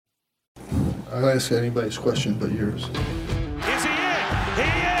I'll ask anybody's question but yours. Is he in? He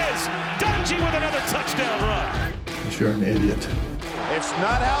is! Dungy with another touchdown run. Because you're an idiot. It's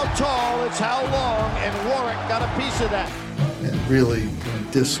not how tall, it's how long, and Warwick got a piece of that. And really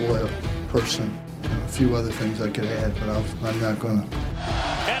disloyal person. A few other things I could add, but I'm not going to.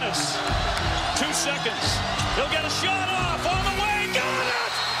 Ennis, 2 seconds. He'll get a shot off on the way. Got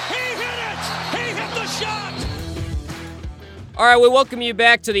it! He hit it! He hit the shot! All right, we welcome you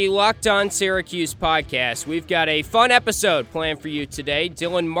back to the Locked On Syracuse podcast. We've got a fun episode planned for you today.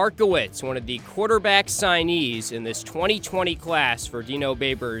 Dylan Markowitz, one of the quarterback signees in this 2020 class for Dino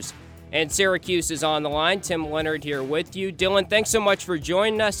Babers and Syracuse, is on the line. Tim Leonard here with you. Dylan, thanks so much for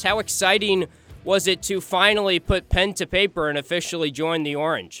joining us. How exciting was it to finally put pen to paper and officially join the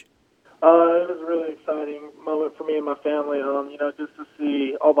Orange? It was a really exciting moment for me and my family, just to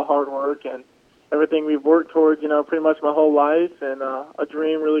see all the hard work and everything we've worked towards, pretty much my whole life, and a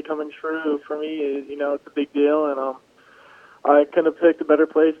dream really coming true for me is, it's a big deal, and I couldn't have picked a better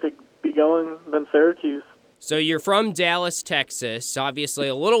place to be going than Syracuse. So you're from Dallas, Texas, obviously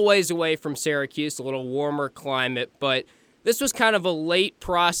a little ways away from Syracuse, a little warmer climate, but this was kind of a late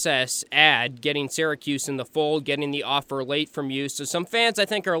process getting Syracuse in the fold, getting the offer late from you. So some fans, I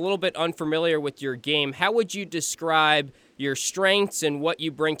think, are a little bit unfamiliar with your game. How would you describe your strengths and what you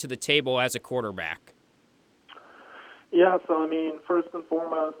bring to the table as a quarterback? Yeah, so first and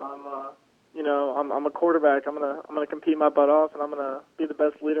foremost, I'm a quarterback. I'm gonna compete my butt off, and I'm gonna be the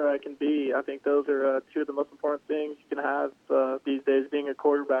best leader I can be. I think those are two of the most important things you can have these days, being a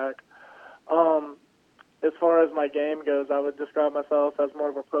quarterback. As far as my game goes, I would describe myself as more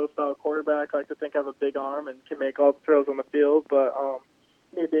of a pro-style quarterback. I like to think I have a big arm and can make all the throws on the field, but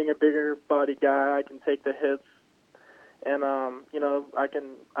me being a bigger body guy, I can take the hits, and I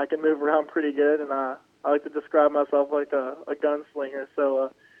can move around pretty good, and I like to describe myself like a gunslinger.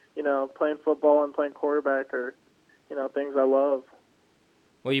 So playing football and playing quarterback are things I love.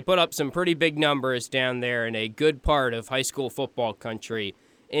 Well, you put up some pretty big numbers down there in a good part of high school football country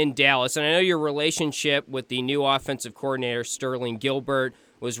in Dallas, and I know your relationship with the new offensive coordinator, Sterling Gilbert,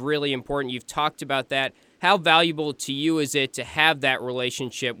 was really important. You've talked about that. How valuable to you is it to have that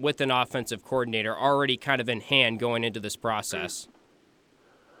relationship with an offensive coordinator already kind of in hand going into this process?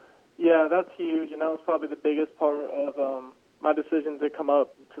 Yeah, that's huge, and that was probably the biggest part of my decision to come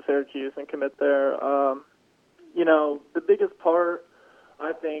up to Syracuse and commit there. The biggest part,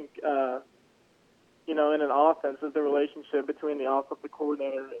 I think, in an offense is the relationship between the offensive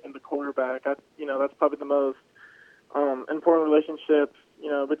coordinator and the quarterback. That's probably the most important relationship,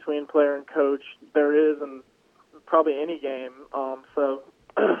 between player and coach there is in probably any game. So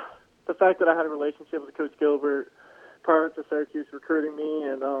the fact that I had a relationship with Coach Gilbert prior to Syracuse recruiting me,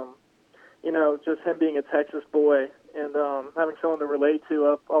 and just him being a Texas boy and having someone to relate to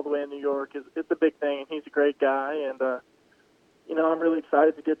up all the way in New York it's a big thing. And he's a great guy, and I'm really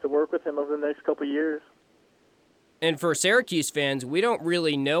excited to get to work with him over the next couple of years. And for Syracuse fans, we don't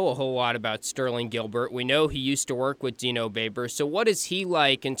really know a whole lot about Sterling Gilbert. We know he used to work with Dino Babers. So what is he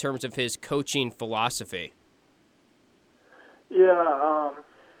like in terms of his coaching philosophy? Yeah,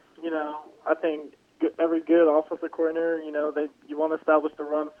 I think every good offensive coordinator, you want to establish the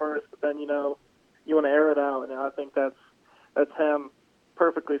run first, but then, you want to air it out. And I think that's him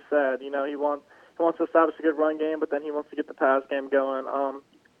perfectly said. He wants to establish a good run game, but then he wants to get the pass game going.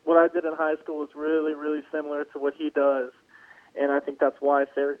 What I did in high school was really, really similar to what he does, and I think that's why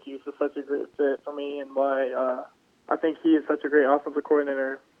Syracuse is such a great fit for me, and why I think he is such a great offensive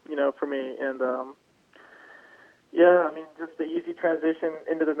coordinator, for me. And just the easy transition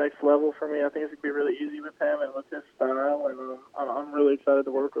into the next level for me. I think it's gonna be really easy with him and with his style, and I'm really excited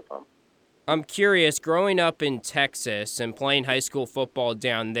to work with him. I'm curious, growing up in Texas and playing high school football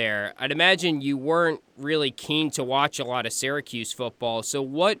down there, I'd imagine you weren't really keen to watch a lot of Syracuse football. So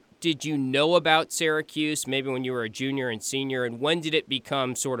what did you know about Syracuse, maybe when you were a junior and senior, and when did it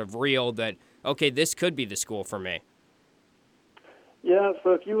become sort of real that, okay, this could be the school for me? Yeah,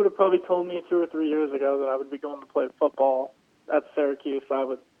 so if you would have probably told me 2 or 3 years ago that I would be going to play football at Syracuse,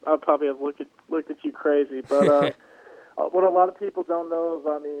 I'd probably have looked at you crazy. But what a lot of people don't know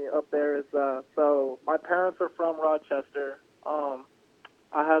about me up there is, so my parents are from Rochester. I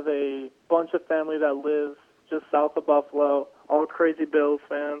have a bunch of family that lives just south of Buffalo, all crazy Bills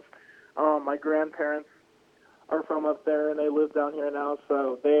fans. My grandparents are from up there, and they live down here now.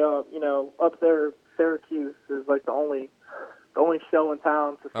 So they, up there, Syracuse is like the only show in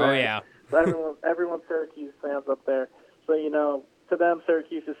town to say. Oh, yeah. So everyone's Syracuse fans up there. So, to them,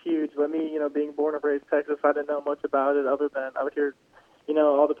 Syracuse is huge. But me, being born and raised Texas, I didn't know much about it other than I would hear,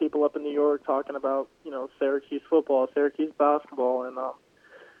 all the people up in New York talking about, Syracuse football, Syracuse basketball. And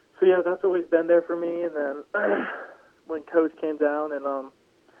So yeah, that's always been there for me. And then when Coach came down, and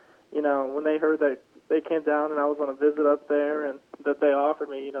when they heard that they came down and I was on a visit up there, and that they offered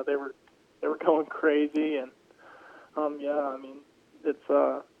me, they were going crazy. And it's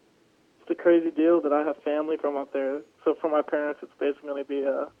a crazy deal that I have family from up there. So for my parents, it's basically going to be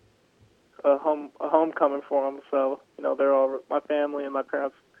a homecoming for them. So they're all, my family and my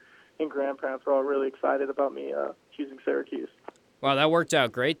parents and grandparents are all really excited about me choosing Syracuse. Wow, that worked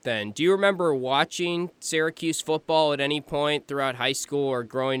out great then. Do you remember watching Syracuse football at any point throughout high school or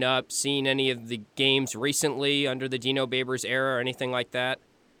growing up, seeing any of the games recently under the Dino Babers era or anything like that?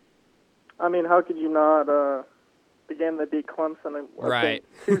 I mean, how could you not? The game that beat Clemson right.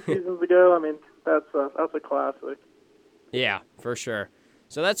 2 seasons ago, I mean, that's a classic. Yeah, for sure.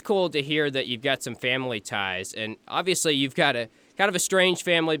 So that's cool to hear that you've got some family ties. And obviously you've got a kind of a strange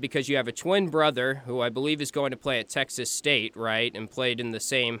family because you have a twin brother who I believe is going to play at Texas State, right, and played in the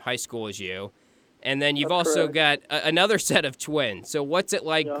same high school as you. And then you've That's also correct. got another set of twins. So what's it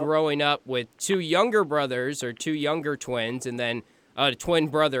like growing up with two younger brothers or two younger twins and then a twin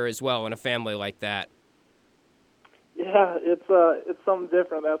brother as well in a family like that? Yeah, it's something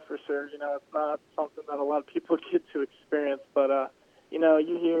different, that's for sure. It's not something that a lot of people get to experience, but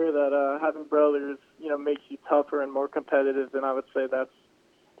you hear that having brothers, makes you tougher and more competitive, and I would say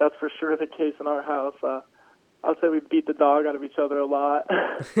that's for sure the case in our house. I would say we beat the dog out of each other a lot,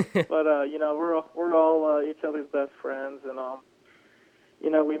 but we're all each other's best friends, and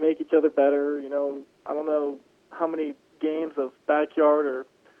we make each other better. I don't know how many games of backyard or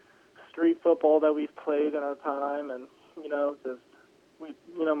street football that we've played in our time, and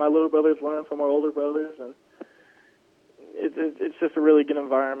my little brothers learn from our older brothers, and it's just a really good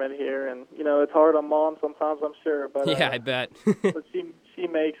environment here. And it's hard on Mom sometimes, I'm sure, but yeah, I bet. but she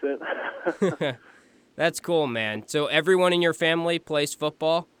makes it. That's cool, man. So everyone in your family plays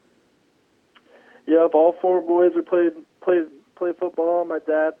football? Yep, all 4 boys are played football. My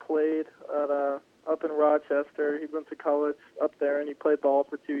dad played up in Rochester. He went to college up there, and he played ball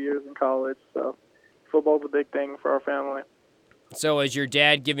for 2 years in college. So football's a big thing for our family. So has your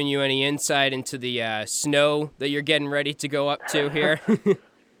dad given you any insight into the snow that you're getting ready to go up to here?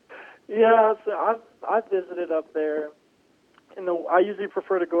 Yeah, so I've visited up there. I usually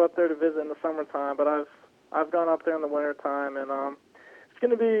prefer to go up there to visit in the summertime, but I've gone up there in the wintertime, and it's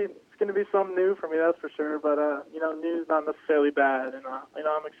gonna be something new for me, that's for sure. But new's not necessarily bad, and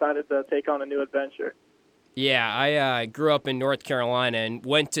I'm excited to take on a new adventure. Yeah, I grew up in North Carolina and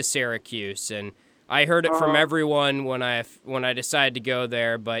went to Syracuse, and I heard it from everyone when I decided to go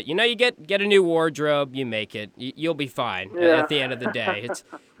there. But you get a new wardrobe, you make it. You'll be fine at the end of the day.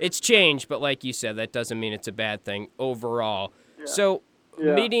 It's changed, but like you said, that doesn't mean it's a bad thing overall. Yeah. So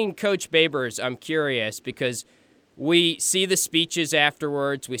meeting Coach Babers, I'm curious because we see the speeches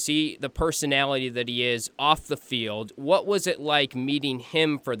afterwards. We see the personality that he is off the field. What was it like meeting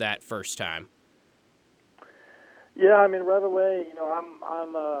him for that first time? Yeah, I mean, right away,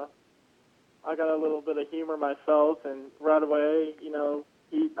 I got a little bit of humor myself, and right away,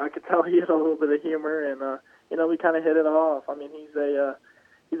 I could tell he had a little bit of humor, and we kind of hit it off. I mean, he's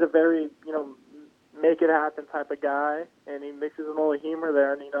a very make it happen type of guy, and he mixes in all the humor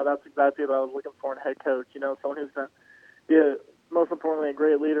there, and that's exactly what I was looking for in a head coach. Someone who's going to be most importantly a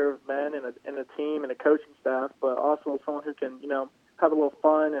great leader of men and a team and a coaching staff, but also someone who can have a little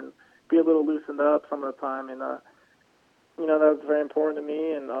fun and be a little loosened up some of the time, and that was very important to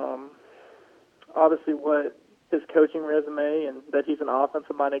me, and obviously what his coaching resume and that he's an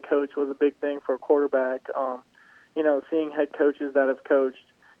offensive-minded coach was a big thing for a quarterback. Seeing head coaches that have coached,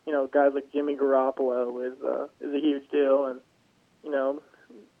 guys like Jimmy Garoppolo is a huge deal, and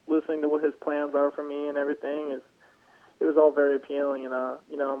listening to what his plans are for me and everything it was all very appealing, and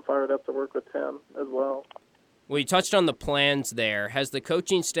I'm fired up to work with him as well. Well, you touched on the plans there. Has the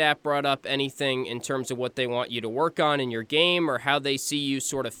coaching staff brought up anything in terms of what they want you to work on in your game or how they see you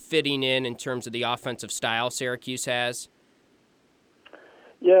sort of fitting in terms of the offensive style Syracuse has?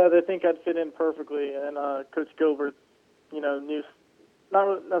 Yeah, they think I'd fit in perfectly, and Coach Gilbert, knew,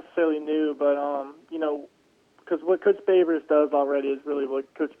 not necessarily new, but, because what Coach Babers does already is really what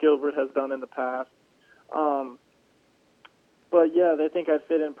Coach Gilbert has done in the past. But, yeah, they think I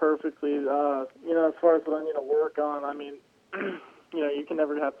fit in perfectly. As far as what I need to work on, I mean, you can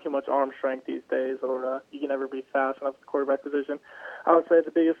never have too much arm strength these days, or you can never be fast enough at the quarterback position. I would say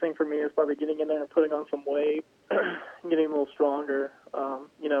the biggest thing for me is probably getting in there and putting on some weight, getting a little stronger,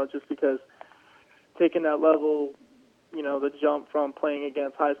 just because taking that level, the jump from playing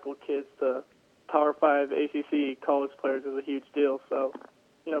against high school kids to Power 5 ACC college players is a huge deal. So,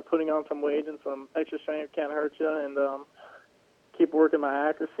 putting on some weight and some extra strength can't hurt you, and keep working my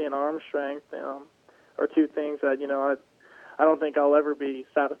accuracy and arm strength. Are two things that I don't think I'll ever be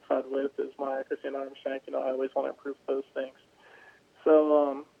satisfied with, is my accuracy and arm strength. I always want to improve those things.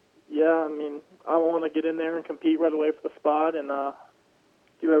 So yeah, I mean, I want to get in there and compete right away for the spot and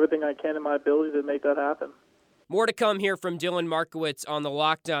do everything I can in my ability to make that happen. More to come here from Dylan Markowitz on the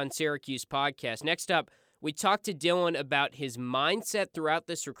Locked On Syracuse podcast. Next up, we talked to Dylan about his mindset throughout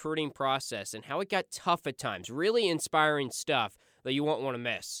this recruiting process and how it got tough at times. Really inspiring stuff that you won't want to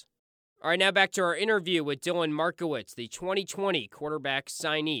miss. All right, now back to our interview with Dylan Markowitz, the 2020 quarterback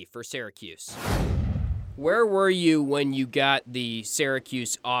signee for Syracuse. Where were you when you got the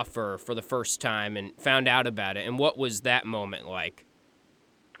Syracuse offer for the first time and found out about it, and what was that moment like?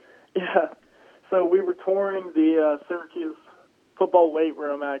 Yeah, so we were touring the Syracuse football weight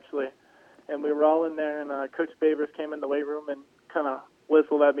room, actually, and we were all in there, and Coach Babers came in the weight room and kind of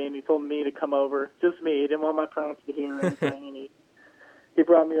whistled at me, and he told me to come over. Just me. He didn't want my parents to hear anything, and he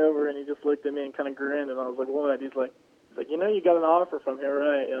brought me over, and he just looked at me and kind of grinned, and I was like, what? He's like, you got an offer from here,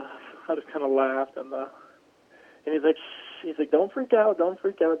 right? I just kind of laughed, and he's like, don't freak out. You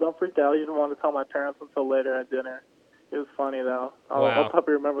didn't want to tell my parents until later at dinner. It was funny, though. I'll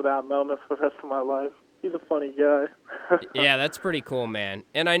probably remember that moment for the rest of my life. He's a funny guy. Yeah, that's pretty cool, man.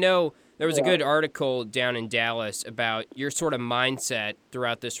 And I know there was a good article down in Dallas about your sort of mindset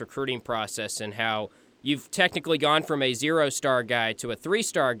throughout this recruiting process and how you've technically gone from a 0-star guy to a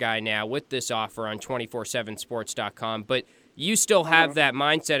 3-star guy now with this offer on 247sports.com, but you still have that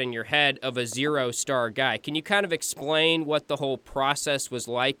mindset in your head of a 0-star guy. Can you kind of explain what the whole process was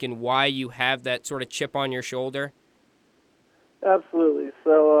like and why you have that sort of chip on your shoulder? Absolutely.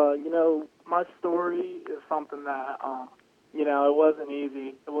 So, my story is something that, it wasn't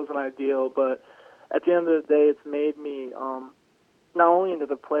easy. It wasn't ideal, but at the end of the day, it's made me not only into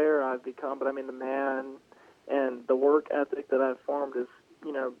the player I've become, but I mean the man and the work ethic that I've formed is,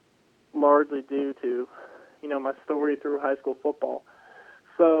 largely due to, my story through high school football.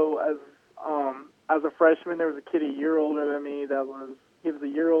 So as a freshman, there was a kid a year older than me he was a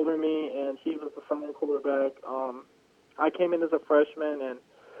year older than me, and he was the summer quarterback. I came in as a freshman and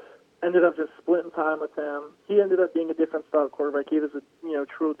ended up just splitting time with him. He ended up being a different style quarterback. He was a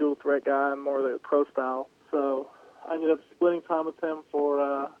true dual threat guy, more of the pro style. So I ended up splitting time with him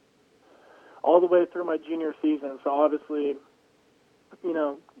for all the way through my junior season. So obviously,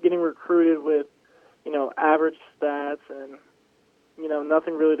 getting recruited with, average stats and,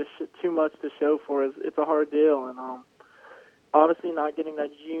 nothing really too much to show for it. It's a hard deal. And obviously not getting that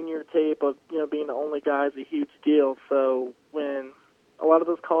junior tape of, being the only guy is a huge deal. So when a lot of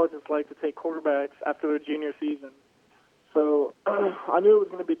those colleges like to take quarterbacks after their junior season. So I knew it was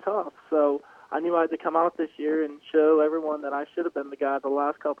going to be tough. So I knew I had to come out this year and show everyone that I should have been the guy the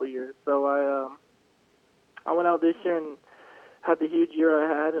last couple of years. So I went out this year and had the huge year I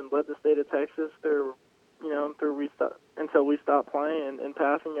had and led the state of Texas through, until we stopped playing in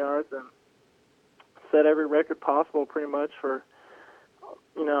passing yards and set every record possible pretty much for,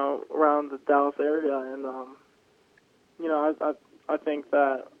 around the Dallas area. And, I think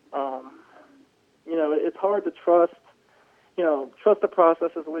that, it's hard to trust the process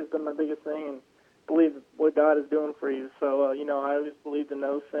has always been my biggest thing, and believe what God is doing for you. So, I always believed in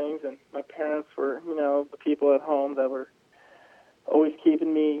those things, and my parents were, the people at home that were always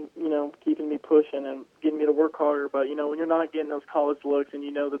keeping me pushing and getting me to work harder. But, when you're not getting those college looks and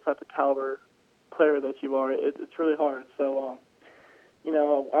the type of caliber player that you are, it's really hard. So,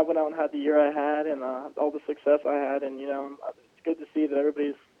 I went out and had the year I had and all the success I had, and, it's good to see that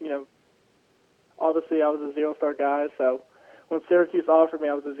everybody's, obviously I was a 0-star guy, so when Syracuse offered me,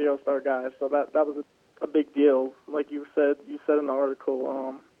 I was a 0-star guy, so that was a big deal. Like you said in the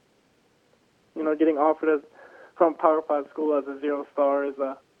article, getting offered from Power 5 school as a 0-star is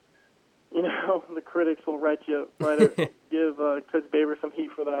the critics will give Coach Baber some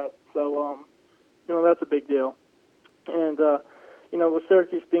heat for that. So, that's a big deal. And, with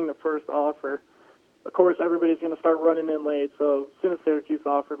Syracuse being the first offer, of course, everybody's going to start running in late. So as soon as Syracuse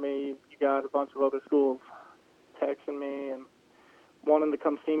offered me, you got a bunch of other schools texting me and wanting to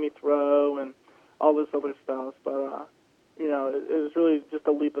come see me throw and all this other stuff. But, it was really just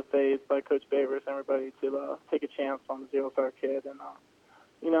a leap of faith by Coach Babers and everybody to take a chance on the 0-star kid. And,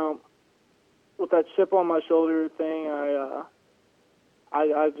 with that chip on my shoulder thing,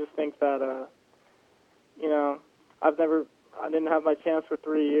 I just think that, I didn't have my chance for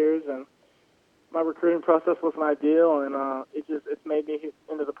 3 years, and my recruiting process wasn't ideal, and it's made me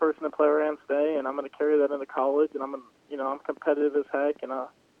into the person and player I am today, and I'm going to carry that into college, and I'm competitive as heck, and I'm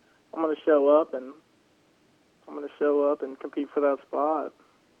going to show up and compete for that spot.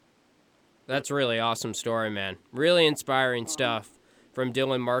 That's a really awesome story, man. Really inspiring stuff from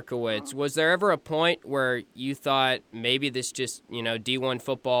Dylan Markowitz. Was there ever a point where you thought maybe this just, D1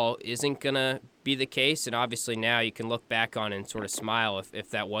 football isn't going to be the case? And obviously now you can look back on it and sort of smile if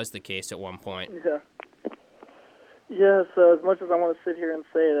that was the case at one point. Yeah. Yeah, so as much as I want to sit here and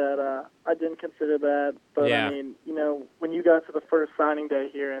say that, I didn't consider that. But, Yeah. I mean, when you got to the first signing day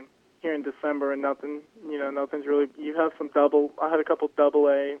here in December and nothing's really – you have some I had a couple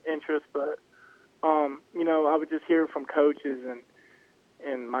double-A interests, but, I would just hear from coaches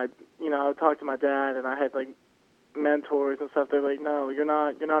and my – I would talk to my dad, and I had, like, mentors and stuff. They're like, no, you're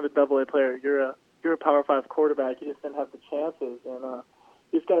not a double-A player. You're a Power 5 quarterback. You just didn't have the chances. And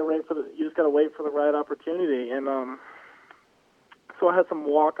you just gotta wait for the right opportunity. And so I had some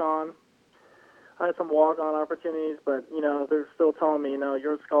walk-on opportunities, but they're still telling me,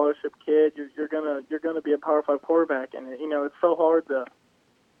 you're a scholarship kid. You're gonna be a Power 5 quarterback, and it's so hard to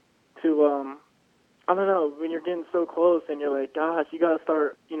I don't know, when you're getting so close and you're like, gosh, you gotta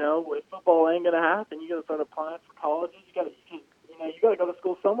start. If football ain't gonna happen, you gotta start applying for colleges. You gotta go to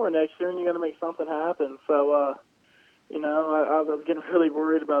school somewhere next year, and you gotta make something happen. So I was getting really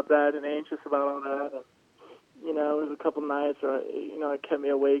worried about that and anxious about all that. And, it was a couple nights where, it kept me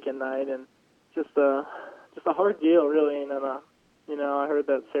awake at night, and just a hard deal, really. And then, I heard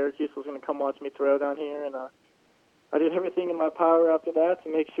that Syracuse was going to come watch me throw down here, and I did everything in my power after that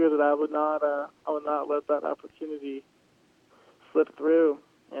to make sure that I would not let that opportunity slip through.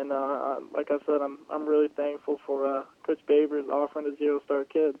 And like I said, I'm really thankful for Coach Babers offering a zero-star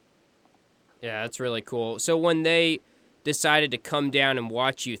kid. Yeah, that's really cool. So when they decided to come down and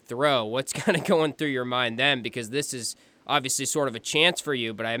watch you throw, what's kind of going through your mind then? Because this is obviously sort of a chance for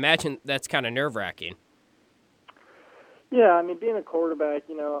you, but I imagine that's kind of nerve-wracking. Yeah, I mean, being a quarterback,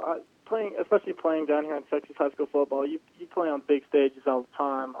 especially playing down here in Texas high school football, you play on big stages all the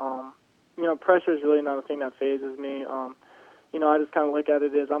time. Pressure is really not a thing that phases me. I just kind of look at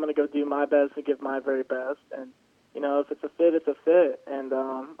it as I'm going to go do my best and give my very best. And, if it's a fit, it's a fit. And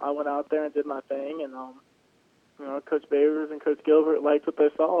I went out there and did my thing, and Coach Babers and Coach Gilbert liked what they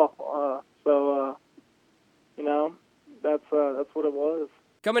saw. That's what it was.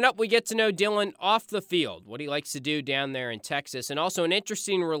 Coming up, we get to know Dylan off the field, what he likes to do down there in Texas, and also an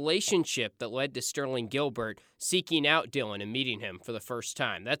interesting relationship that led to Sterling Gilbert seeking out Dylan and meeting him for the first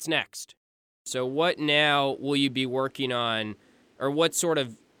time. That's next. So what now will you be working on, or what sort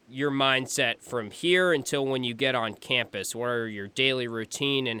of your mindset from here until when you get on campus? What are your daily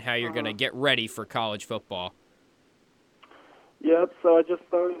routine and how you're going to get ready for college football? Yep, so I just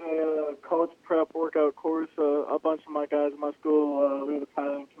started a college prep workout course. A bunch of my guys in my school, we have a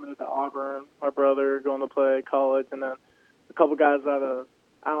tight committed to Auburn, my brother going to play college, and then a couple guys out of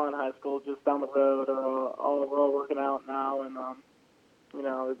Allen High School just down the road. We're all working out now, and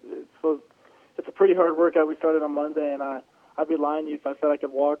it's a pretty hard workout. We started on Monday, and I'd be lying to you if I said I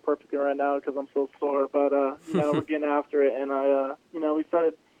could walk perfectly right now because I'm so sore. But we're getting after it, and we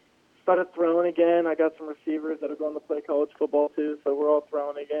started throwing again. I got some receivers that are going to play college football too, so we're all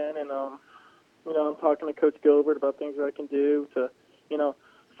throwing again. And I'm talking to Coach Gilbert about things that I can do to,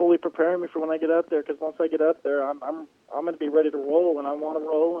 fully prepare me for when I get up there. Because once I get up there, I'm going to be ready to roll, and I want to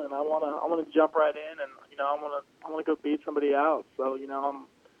roll, and I want to jump right in, and I want to go beat somebody out. So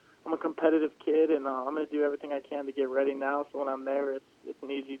I'm a competitive kid, and I'm going to do everything I can to get ready now. So when I'm there, it's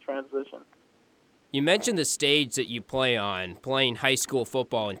an easy transition. You mentioned the stage that you play on, playing high school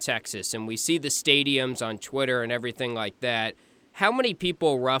football in Texas, and we see the stadiums on Twitter and everything like that. How many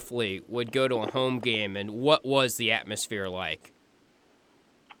people roughly would go to a home game, and what was the atmosphere like?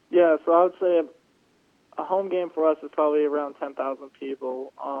 Yeah, so I would say a home game for us is probably around 10,000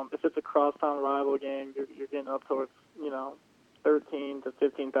 people. If it's a crosstown rival game, you're getting up towards 13 to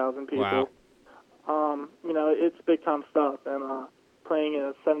 15,000 people. Wow. It's big time stuff, and playing in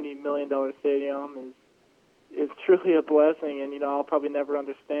a $70 million stadium is truly a blessing, and I'll probably never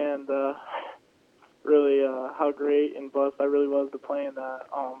understand really how great and blessed I really was to play in that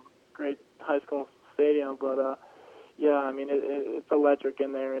great high school stadium. But yeah, I mean it's electric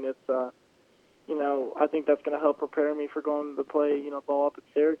in there, and it's I think that's going to help prepare me for going to play ball up at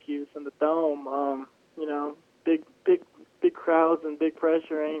Syracuse in the Dome. Big crowds and big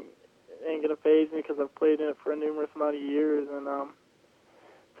pressure ain't going to faze me because I've played in it for a numerous amount of years, and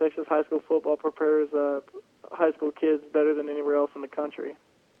Texas high school football prepares high school kids better than anywhere else in the country.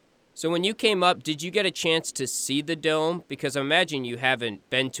 So when you came up, did you get a chance to see the Dome? Because I imagine you haven't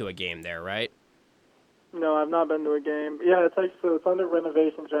been to a game there, right? No, I've not been to a game. Yeah, it's under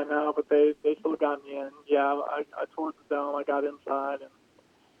renovations right now, but they still got me in. Yeah, I toured the Dome. I got inside, and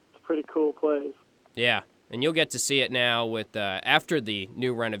it's a pretty cool place. Yeah, And you'll get to see it now with after the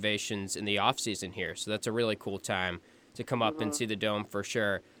new renovations in the offseason here. So that's a really cool time to come up and see the Dome for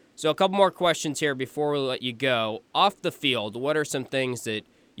sure. So a couple more questions here before we let you go. Off the field, what are some things that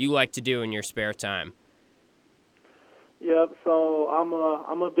you like to do in your spare time? Yep. So I'm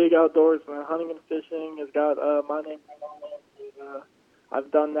a big outdoorsman. Hunting and fishing has got my name on it. I've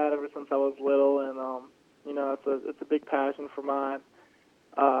done that ever since I was little, and it's a big passion for mine.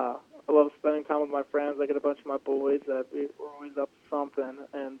 I love spending time with my friends. I get a bunch of my boys that we're always up to something.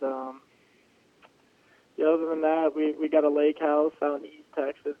 And other than that, we got a lake house out in East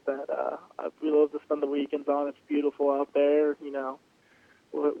Texas that we love to spend the weekends on. It's beautiful out there.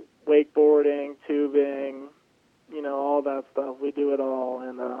 Wakeboarding, tubing, all that stuff. We do it all,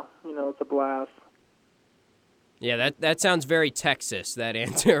 and it's a blast. Yeah, that sounds very Texas, that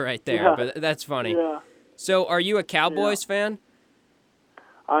answer right there. Yeah. But that's funny. Yeah. So are you a Cowboys fan?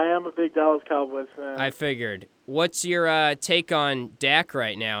 I am a big Dallas Cowboys fan. I figured. What's your take on Dak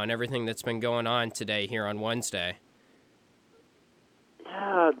right now and everything that's been going on today here on Wednesday?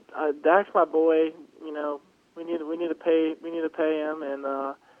 Yeah, Dak's my boy. We need to pay him, and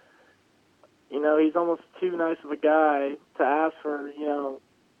he's almost too nice of a guy to ask for to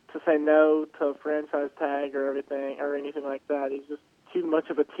say no to a franchise tag or anything like that. He's just too much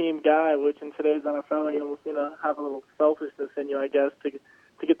of a team guy, which in today's NFL you almost have a little selfishness in you, I guess, to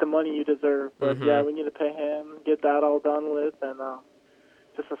get the money you deserve. But yeah, we need to pay him, get that all done with, and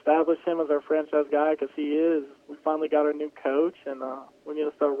just establish him as our franchise guy, because he is. We finally got our new coach, and we need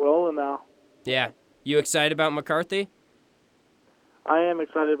to start rolling now. Yeah. You excited about McCarthy? I am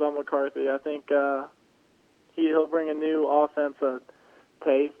excited about McCarthy. I think he'll bring a new offensive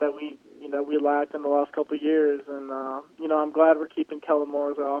pace that we lacked in the last couple of years, and I'm glad we're keeping Kellen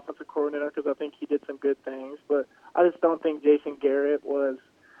Moore as our offensive coordinator, because I think he did some good things. But I just don't think Jason Garrett was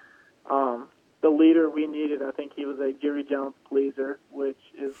the leader we needed. I think he was a Jerry Jones pleaser, which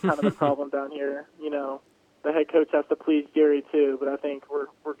is kind of the problem down here. The head coach has to please Jerry too, but I think we're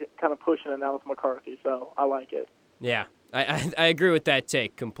kind of pushing it now with McCarthy, so I like it. Yeah, I agree with that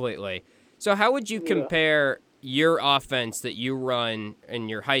take completely. So how would you compare your offense that you run in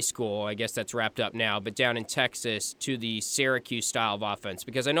your high school, I guess that's wrapped up now, but down in Texas, to the Syracuse style of offense?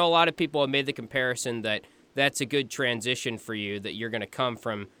 Because I know a lot of people have made the comparison that that's a good transition for you, that you're going to come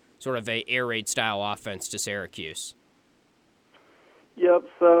from sort of a air raid style offense to Syracuse. Yep,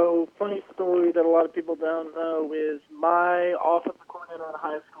 so funny story that a lot of people don't know is my offensive coordinator in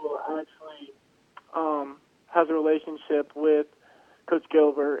high school actually has a relationship with Coach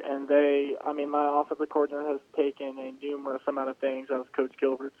Gilbert, and my offensive coordinator has taken a numerous amount of things out of Coach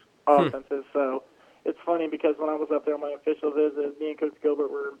Gilbert's offenses. So it's funny because when I was up there on my official visit, me and Coach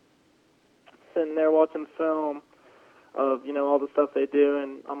Gilbert were sitting there watching film of, all the stuff they do,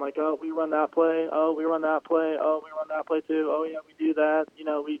 and I'm like, oh, we run that play, oh, we run that play, oh, we run that play too, oh, yeah, we do that.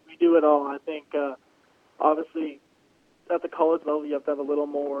 We do it all. I think, obviously, at the college level, you have to have a little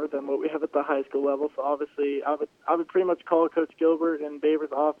more than what we have at the high school level. So obviously, I would pretty much call Coach Gilbert and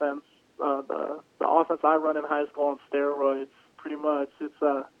Baver's offense the offense I run in high school on steroids. Pretty much, it's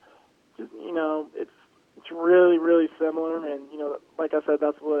it's really, really similar. And like I said,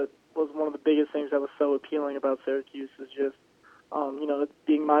 that's what was one of the biggest things that was so appealing about Syracuse, is just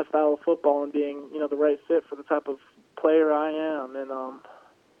being my style of football and being the right fit for the type of player I am. And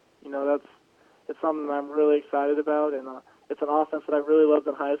it's something that I'm really excited about, and it's an offense that I really loved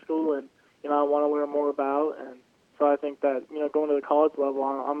in high school, and I want to learn more about. And so I think that going to the college level,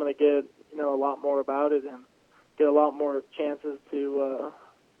 I'm going to get a lot more about it and get a lot more chances to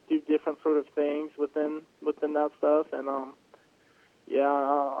do different sort of things within that stuff. And I'm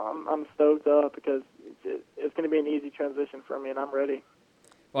stoked up because it's going to be an easy transition for me, and I'm ready.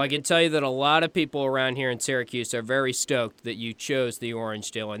 Well, I can tell you that a lot of people around here in Syracuse are very stoked that you chose the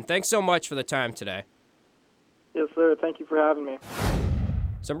Orange, Dylan. Thanks so much for the time today. Yes, sir. Thank you for having me.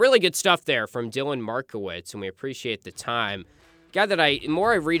 Some really good stuff there from Dylan Markowitz, and we appreciate the time. Guy that the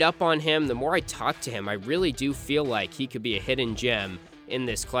more I read up on him, the more I talk to him, I really do feel like he could be a hidden gem in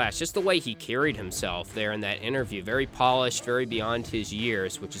this class. Just the way he carried himself there in that interview. Very polished, very beyond his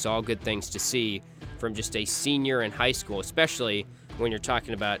years, which is all good things to see from just a senior in high school, especially when you're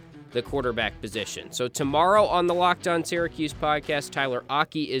talking about the quarterback position. So tomorrow on the Locked On Syracuse podcast, Tyler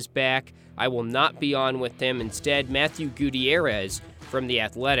Aki is back. I will not be on with him. Instead, Matthew Gutierrez from The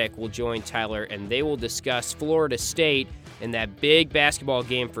Athletic will join Tyler, and they will discuss Florida State and that big basketball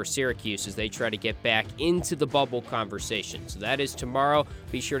game for Syracuse as they try to get back into the bubble conversation. So that is tomorrow.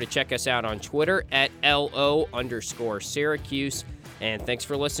 Be sure to check us out on Twitter at @LO_Syracuse. And thanks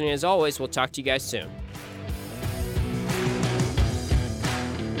for listening as always. We'll talk to you guys soon.